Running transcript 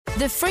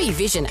The free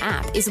Vision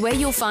app is where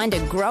you'll find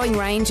a growing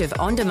range of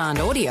on-demand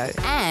audio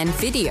and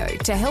video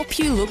to help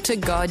you look to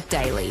God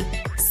daily.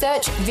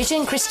 Search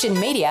Vision Christian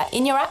Media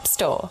in your app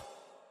store.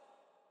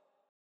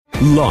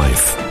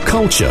 Life,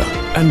 culture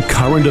and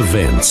current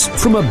events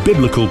from a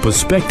biblical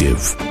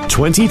perspective.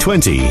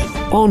 2020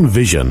 on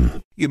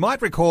Vision. You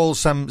might recall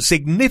some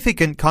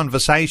significant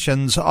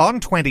conversations on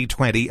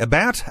 2020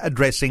 about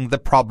addressing the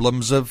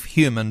problems of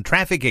human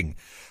trafficking.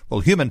 Well,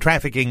 human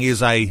trafficking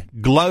is a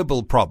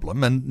global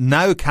problem and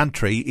no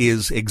country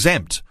is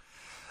exempt.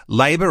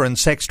 Labour and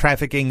sex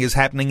trafficking is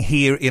happening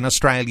here in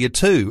Australia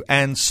too,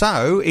 and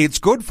so it's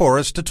good for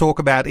us to talk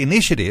about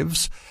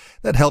initiatives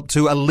that help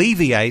to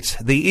alleviate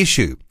the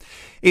issue.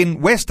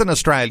 In Western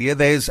Australia,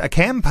 there's a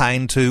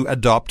campaign to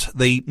adopt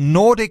the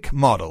Nordic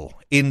model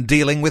in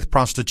dealing with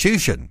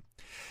prostitution.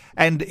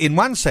 And in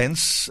one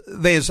sense,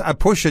 there's a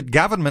push at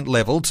government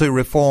level to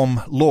reform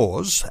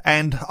laws,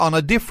 and on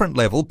a different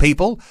level,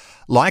 people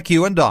like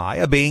you and I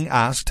are being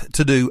asked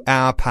to do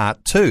our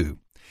part too.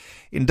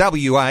 In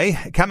WA,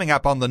 coming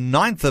up on the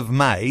 9th of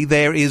May,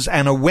 there is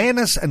an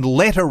awareness and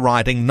letter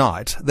writing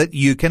night that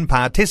you can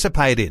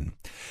participate in.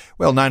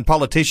 Well-known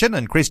politician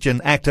and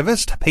Christian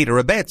activist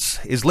Peter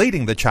Abetz is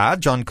leading the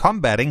charge on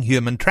combating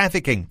human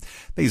trafficking.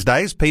 These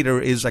days, Peter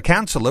is a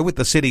councillor with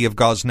the City of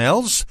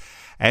Gosnells,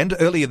 and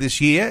earlier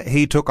this year,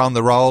 he took on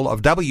the role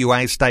of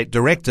WA State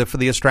Director for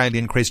the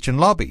Australian Christian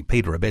Lobby.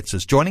 Peter Abetz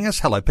is joining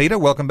us. Hello, Peter.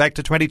 Welcome back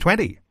to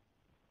 2020.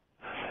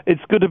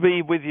 It's good to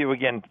be with you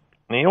again,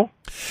 Neil.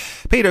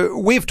 Peter,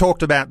 we've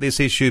talked about this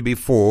issue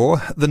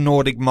before, the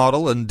Nordic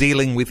model and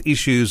dealing with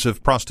issues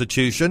of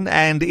prostitution,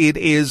 and it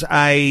is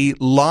a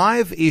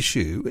live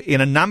issue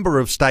in a number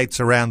of states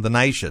around the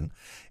nation.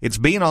 It's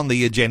been on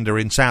the agenda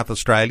in South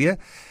Australia.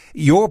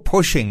 You're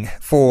pushing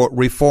for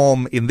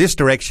reform in this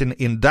direction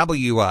in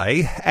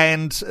WA,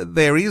 and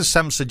there is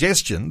some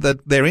suggestion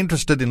that they're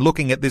interested in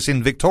looking at this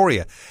in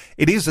Victoria.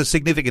 It is a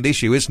significant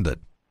issue, isn't it?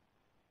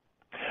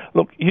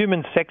 Look,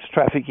 human sex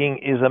trafficking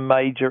is a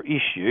major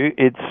issue.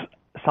 It's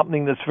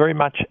something that's very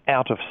much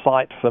out of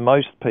sight for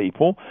most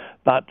people,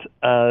 but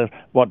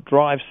what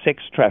drives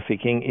sex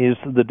trafficking is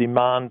the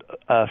demand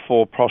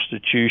for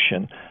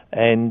prostitution.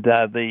 And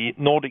the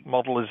Nordic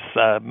model,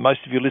 as most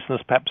of your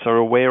listeners perhaps are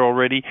aware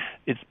already,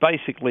 it's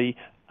basically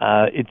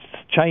it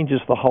changes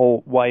the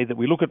whole way that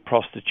we look at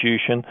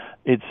prostitution.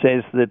 It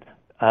says that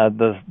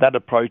that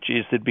approach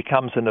is it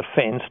becomes an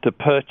offence to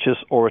purchase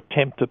or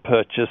attempt to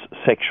purchase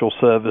sexual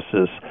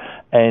services.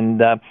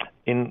 And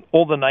in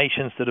all the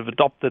nations that have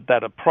adopted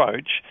that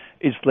approach,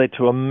 it's led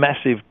to a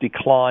massive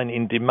decline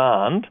in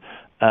demand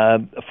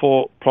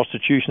for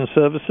prostitution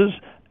services,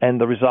 and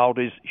the result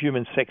is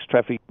human sex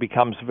trafficking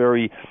becomes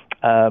very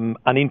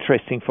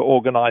uninteresting for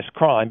organised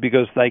crime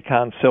because they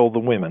can't sell the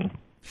women.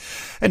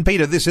 And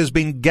Peter, this has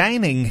been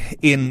gaining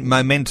in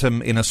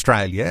momentum in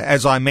Australia.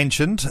 As I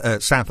mentioned,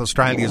 South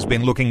Australia has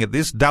been looking at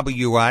this.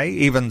 WA,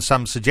 even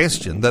some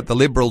suggestion that the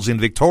Liberals in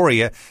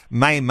Victoria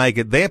may make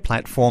it their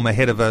platform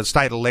ahead of a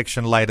state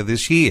election later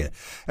this year.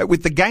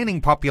 With the gaining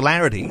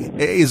popularity,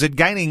 is it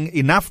gaining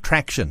enough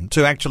traction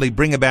to actually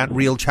bring about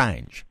real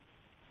change?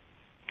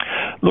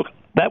 Look,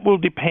 that will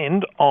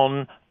depend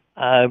on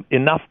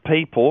enough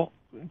people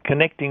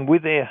connecting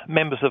with their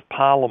members of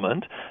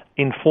parliament,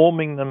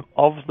 informing them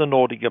of the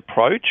Nordic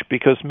approach,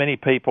 because many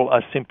people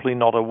are simply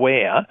not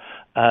aware.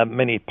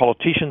 Many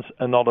politicians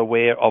are not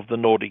aware of the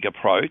Nordic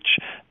approach.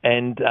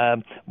 And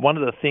one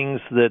of the things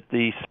that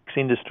the sex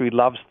industry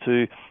loves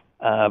to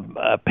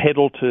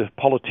peddle to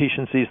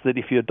politicians is that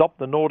if you adopt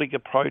the Nordic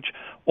approach,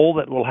 all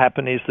that will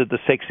happen is that the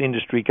sex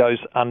industry goes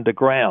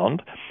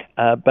underground.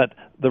 But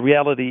the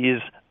reality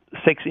is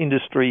sex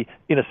industry,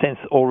 in a sense,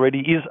 already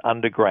is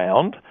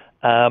underground.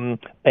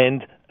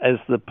 And as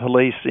the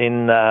police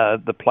in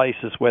the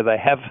places where they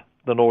have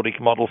the Nordic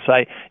model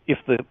say, if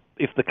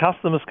the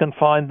customers can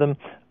find them,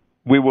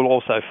 we will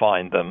also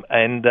find them.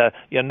 And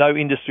no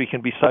industry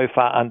can be so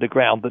far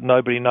underground that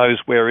nobody knows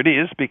where it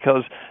is,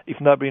 because if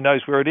nobody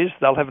knows where it is,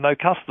 they'll have no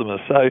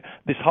customers. So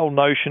this whole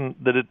notion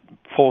that it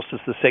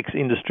forces the sex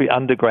industry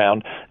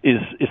underground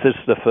is just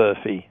a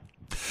furphy.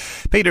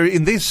 Peter,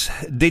 in this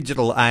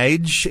digital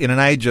age, in an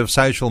age of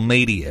social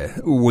media,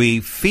 we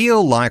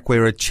feel like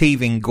we're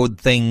achieving good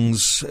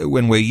things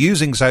when we're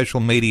using social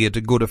media to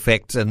good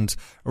effect and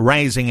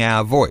raising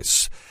our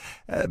voice.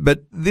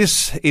 But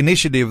this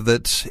initiative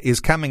that is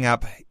coming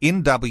up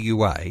in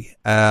WA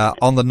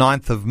on the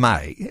 9th of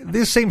May,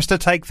 this seems to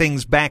take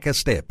things back a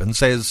step and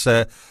says,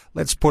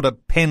 let's put a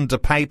pen to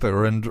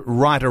paper and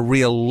write a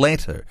real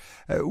letter.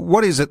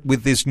 What is it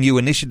with this new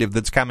initiative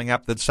that's coming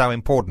up that's so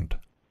important?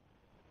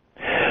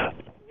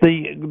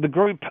 The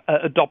group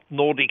Adopt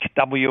Nordic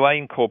WA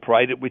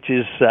Incorporated, which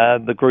is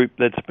the group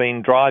that's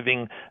been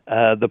driving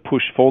the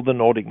push for the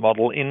Nordic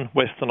model in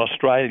Western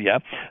Australia,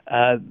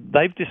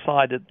 they've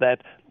decided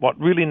that what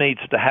really needs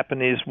to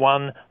happen is,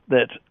 one,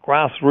 that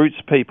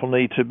grassroots people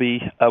need to be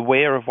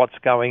aware of what's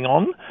going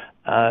on,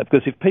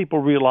 because if people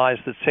realise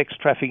that sex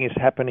trafficking is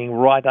happening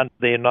right under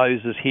their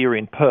noses here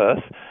in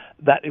Perth,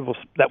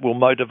 that will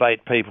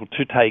motivate people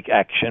to take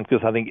action,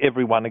 because I think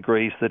everyone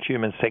agrees that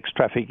human sex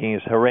trafficking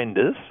is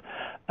horrendous.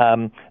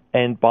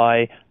 And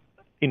by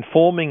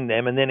informing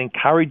them and then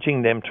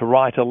encouraging them to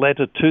write a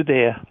letter to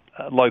their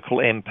local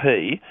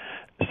MP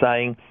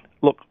saying,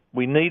 look,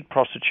 we need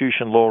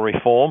prostitution law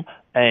reform,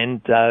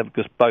 and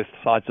because both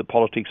sides of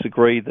politics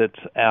agree that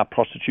our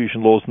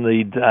prostitution laws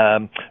need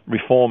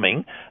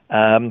reforming,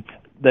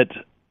 that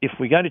if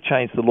we're going to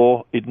change the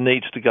law, it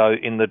needs to go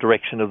in the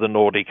direction of the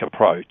Nordic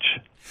approach.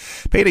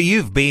 Peter,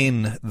 you've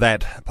been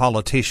that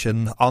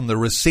politician on the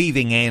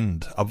receiving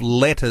end of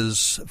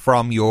letters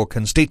from your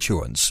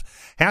constituents.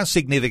 How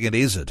significant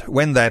is it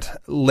when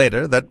that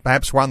letter, that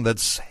perhaps one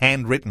that's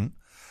handwritten,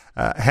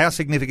 how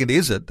significant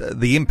is it,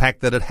 the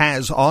impact that it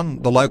has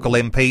on the local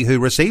MP who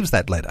receives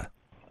that letter?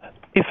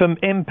 If an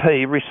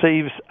MP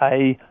receives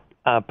a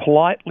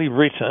politely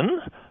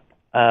written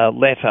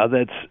letter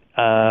that's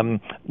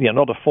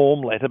not a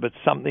form letter, but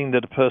something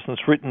that a person's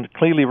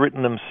clearly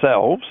written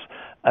themselves,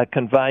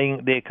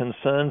 conveying their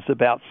concerns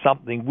about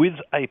something with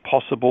a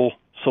possible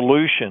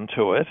solution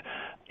to it,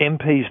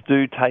 MPs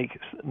do take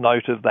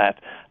note of that.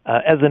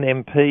 As an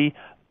MP,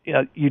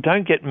 you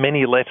don't get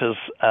many letters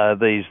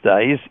these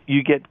days.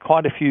 You get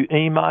quite a few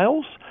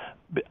emails,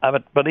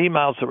 but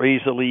emails are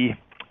easily,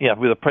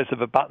 with a press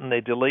of a button,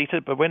 they're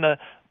deleted. But when a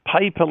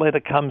paper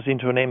letter comes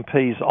into an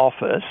MP's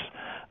office,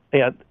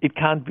 it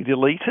can't be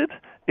deleted.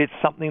 It's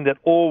something that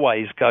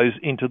always goes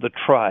into the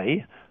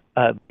tray,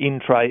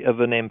 in-tray of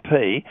an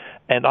MP,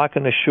 and I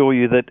can assure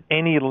you that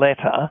any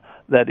letter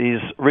that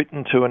is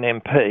written to an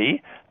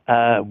MP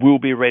will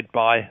be read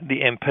by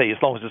the MP,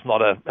 as long as it's not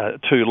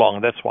too long.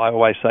 That's why I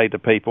always say to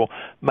people,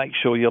 make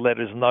sure your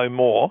letter's no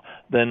more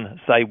than,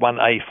 say, one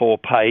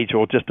A4 page,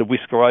 or just a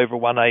whisker over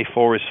one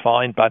A4 is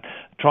fine, but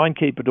try and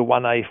keep it to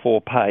one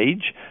A4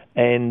 page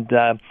and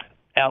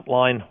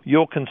outline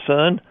your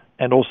concern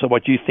and also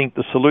what you think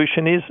the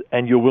solution is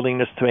and your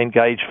willingness to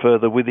engage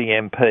further with the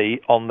MP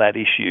on that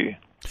issue.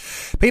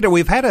 Peter,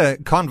 we've had a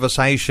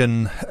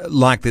conversation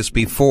like this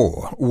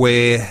before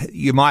where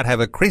you might have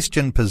a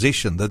Christian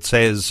position that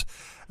says,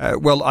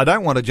 well, I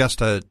don't want to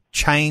just a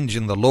change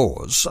in the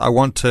laws. I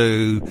want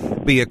to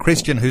be a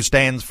Christian who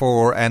stands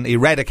for an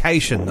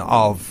eradication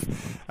of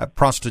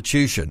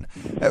prostitution.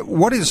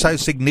 What is so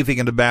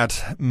significant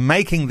about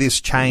making this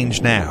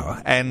change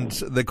now and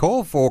the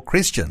call for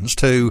Christians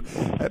to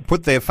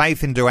put their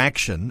faith into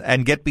action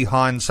and get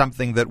behind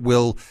something that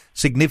will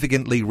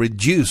significantly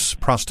reduce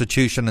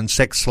prostitution and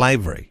sex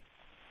slavery?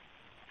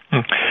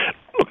 Look,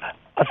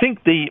 I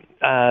think the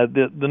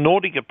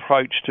Nordic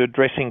approach to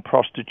addressing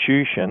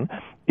prostitution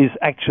is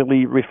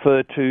actually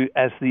referred to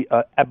as the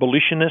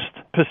abolitionist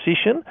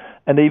position,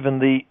 and even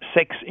the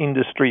sex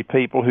industry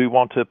people who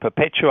want to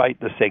perpetuate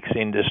the sex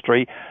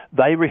industry,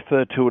 they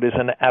refer to it as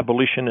an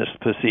abolitionist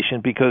position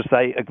because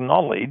they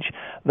acknowledge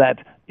that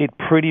it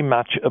pretty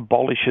much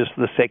abolishes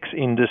the sex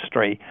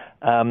industry.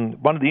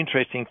 One of the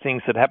interesting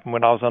things that happened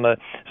when I was on a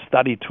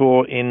study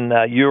tour in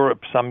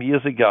Europe some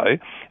years ago,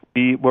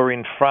 we were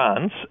in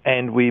France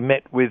and we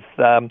met with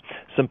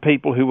some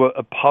people who were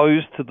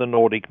opposed to the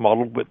Nordic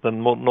model. With the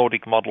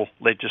Nordic model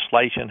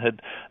legislation had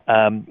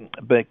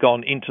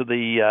gone into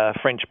the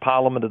French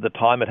Parliament at the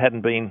time. It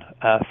hadn't been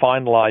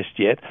finalised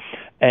yet,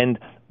 and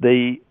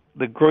the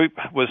group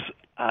was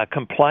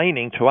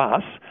complaining to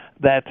us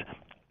that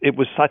it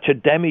was such a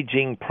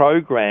damaging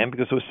program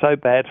because it was so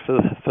bad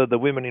for the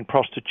women in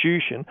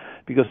prostitution,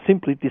 because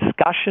simply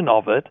discussion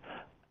of it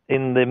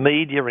in the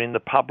media and in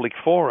the public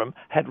forum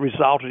had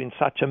resulted in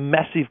such a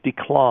massive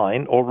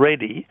decline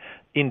already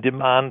in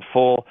demand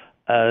for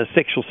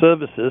sexual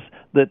services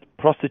that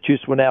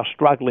prostitutes were now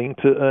struggling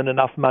to earn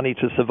enough money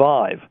to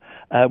survive,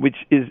 which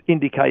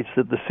indicates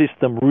that the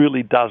system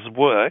really does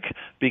work,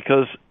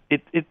 because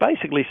it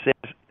basically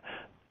says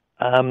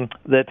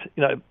that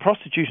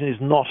prostitution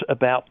is not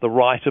about the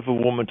right of a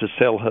woman to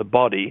sell her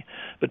body,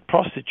 but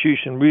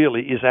prostitution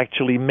really is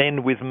actually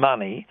men with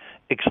money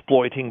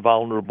exploiting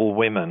vulnerable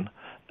women.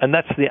 And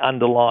that's the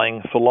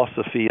underlying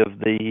philosophy of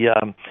the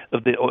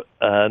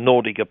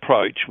Nordic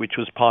approach, which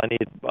was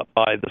pioneered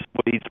by the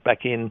Swedes back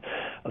in,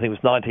 I think it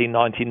was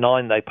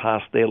 1999. They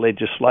passed their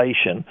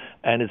legislation,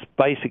 and it's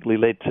basically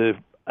led to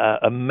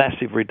a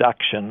massive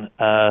reduction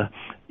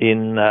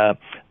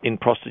in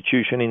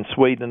prostitution in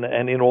Sweden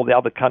and in all the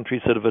other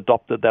countries that have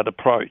adopted that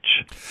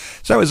approach.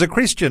 So, as a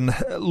Christian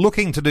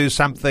looking to do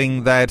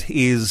something that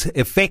is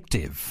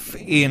effective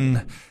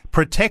in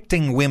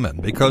protecting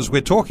women, because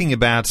we're talking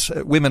about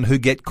women who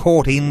get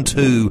caught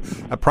into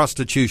a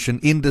prostitution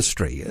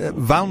industry,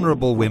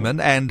 vulnerable women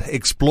and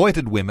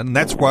exploited women.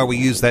 That's why we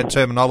use that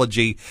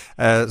terminology,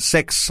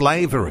 sex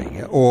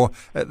slavery, or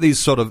these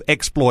sort of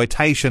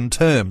exploitation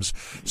terms.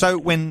 So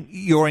when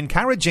you're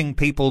encouraging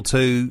people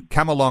to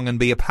come along and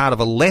be a part of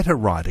a letter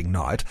writing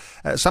night,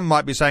 some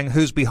might be saying,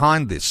 who's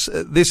behind this?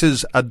 This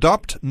is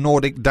Adopt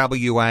Nordic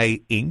WA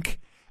Inc.,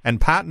 and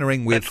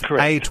partnering with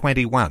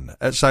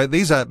A21. So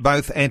these are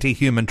both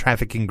anti-human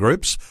trafficking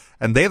groups,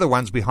 and they're the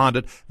ones behind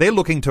it. They're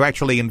looking to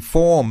actually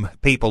inform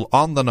people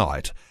on the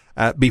night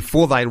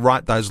before they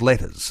write those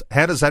letters.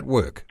 How does that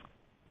work?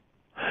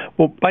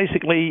 Well,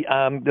 basically,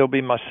 there'll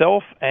be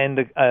myself and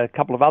a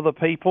couple of other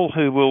people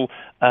who will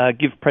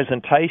give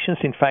presentations.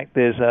 In fact,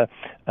 there's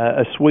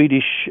a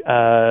Swedish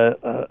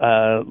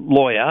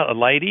lawyer, a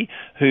lady,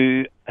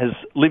 who has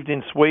lived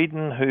in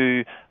Sweden,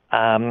 who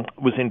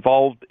was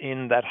involved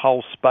in that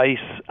whole space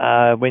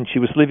when she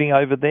was living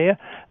over there,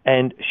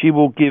 and she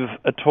will give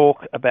a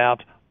talk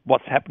about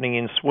what's happening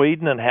in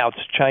Sweden and how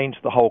it's changed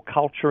the whole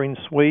culture in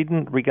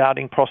Sweden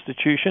regarding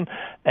prostitution,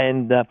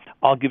 and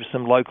I'll give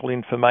some local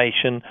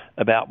information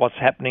about what's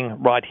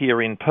happening right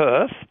here in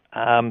Perth,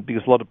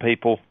 because a lot of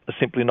people are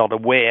simply not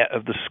aware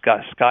of the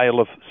scale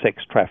of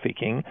sex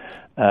trafficking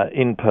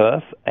in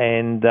Perth,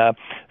 and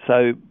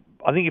so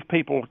I think if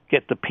people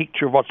get the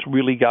picture of what's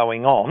really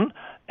going on,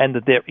 and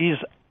that there is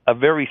a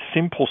very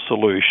simple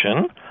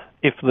solution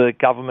if the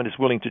government is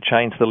willing to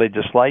change the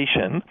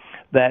legislation,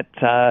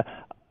 that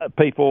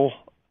people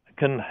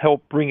can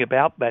help bring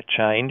about that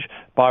change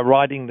by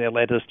writing their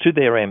letters to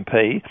their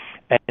MP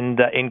and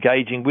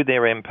engaging with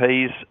their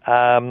MPs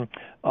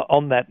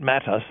on that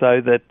matter so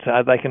that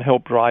they can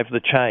help drive the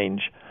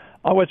change.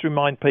 I always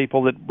remind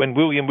people that when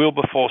William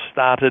Wilberforce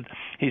started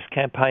his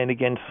campaign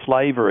against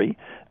slavery,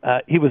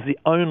 he was the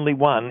only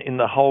one in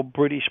the whole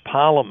British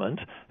Parliament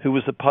who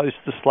was opposed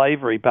to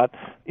slavery. But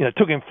it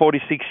took him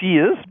 46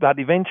 years, but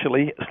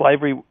eventually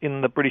slavery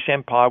in the British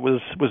Empire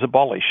was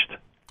abolished.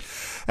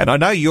 And I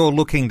know you're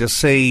looking to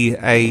see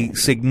a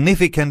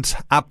significant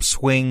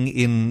upswing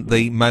in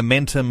the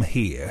momentum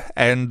here.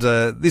 And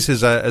this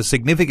is a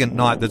significant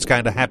night that's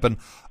going to happen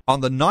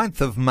on the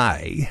 9th of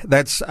May.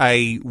 That's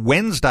a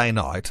Wednesday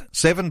night,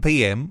 7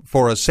 p.m.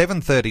 for a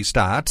 7:30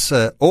 start,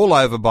 all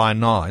over by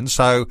 9.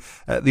 So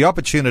the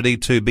opportunity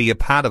to be a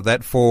part of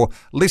that for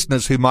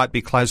listeners who might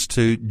be close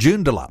to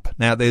Joondalup.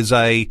 Now, there's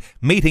a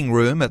meeting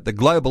room at the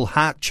Global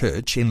Heart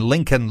Church in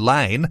Lincoln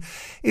Lane.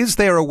 Is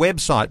there a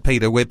website,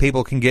 Peter, where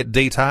people can get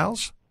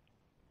details?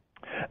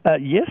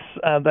 Yes,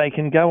 they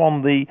can go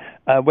on the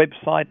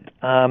website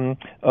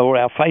or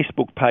our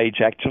Facebook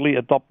page, actually.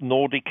 Adopt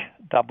Nordic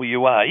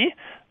WA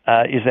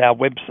is our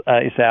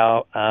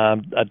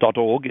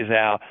 .org is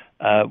our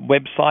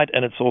website,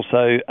 and it's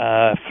also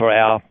for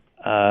our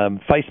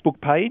Facebook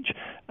page.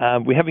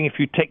 We're having a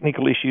few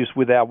technical issues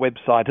with our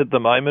website at the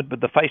moment, but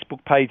the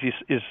Facebook page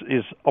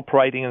is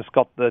operating and it's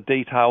got the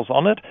details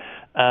on it.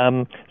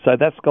 So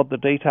that's got the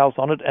details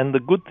on it, and the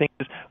good thing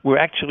is we're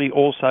actually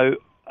also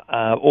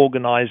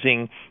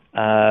organising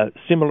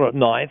similar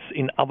nights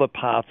in other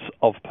parts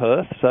of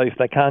Perth. So if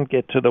they can't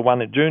get to the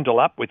one at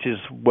Joondalup, which is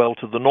well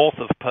to the north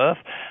of Perth,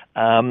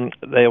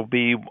 there'll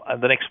be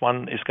the next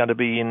one is going to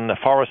be in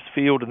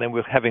Forestfield, and then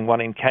we're having one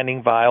in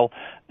Canning Vale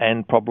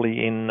and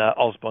probably in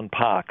Osborne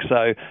Park.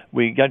 So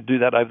we're going to do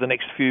that over the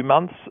next few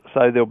months,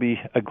 so there'll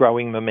be a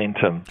growing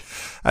momentum.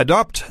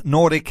 Adopt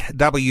Nordic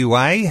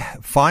WA.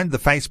 Find the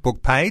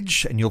Facebook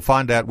page and you'll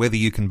find out whether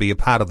you can be a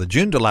part of the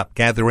Joondalup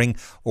gathering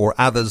or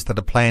others that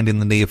are planned in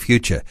the near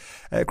future.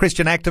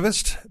 Christian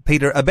activist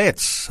Peter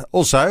Abetz,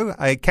 also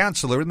a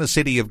councillor in the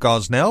city of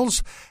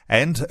Gosnells,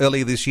 and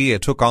earlier this year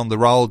took on the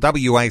role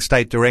WA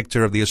State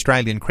Director of the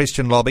Australian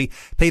Christian Lobby.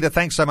 Peter,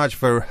 thanks so much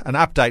for an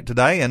update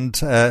today and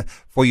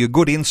for your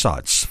good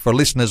insights for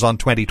listeners on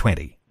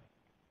 2020.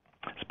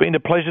 It's been a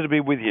pleasure to be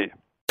with you.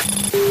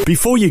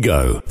 Before you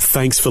go,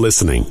 thanks for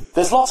listening.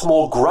 There's lots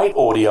more great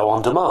audio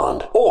on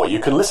demand, or you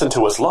can listen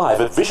to us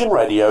live at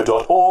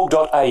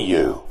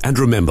visionradio.org.au. And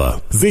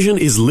remember, Vision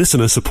is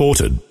listener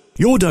supported.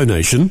 Your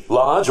donation,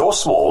 large or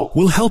small,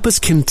 will help us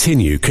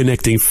continue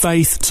connecting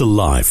faith to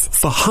life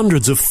for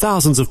hundreds of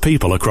thousands of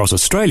people across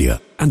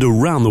Australia and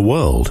around the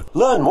world.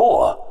 Learn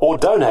more or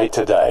donate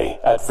today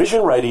at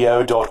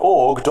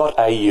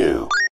visionradio.org.au.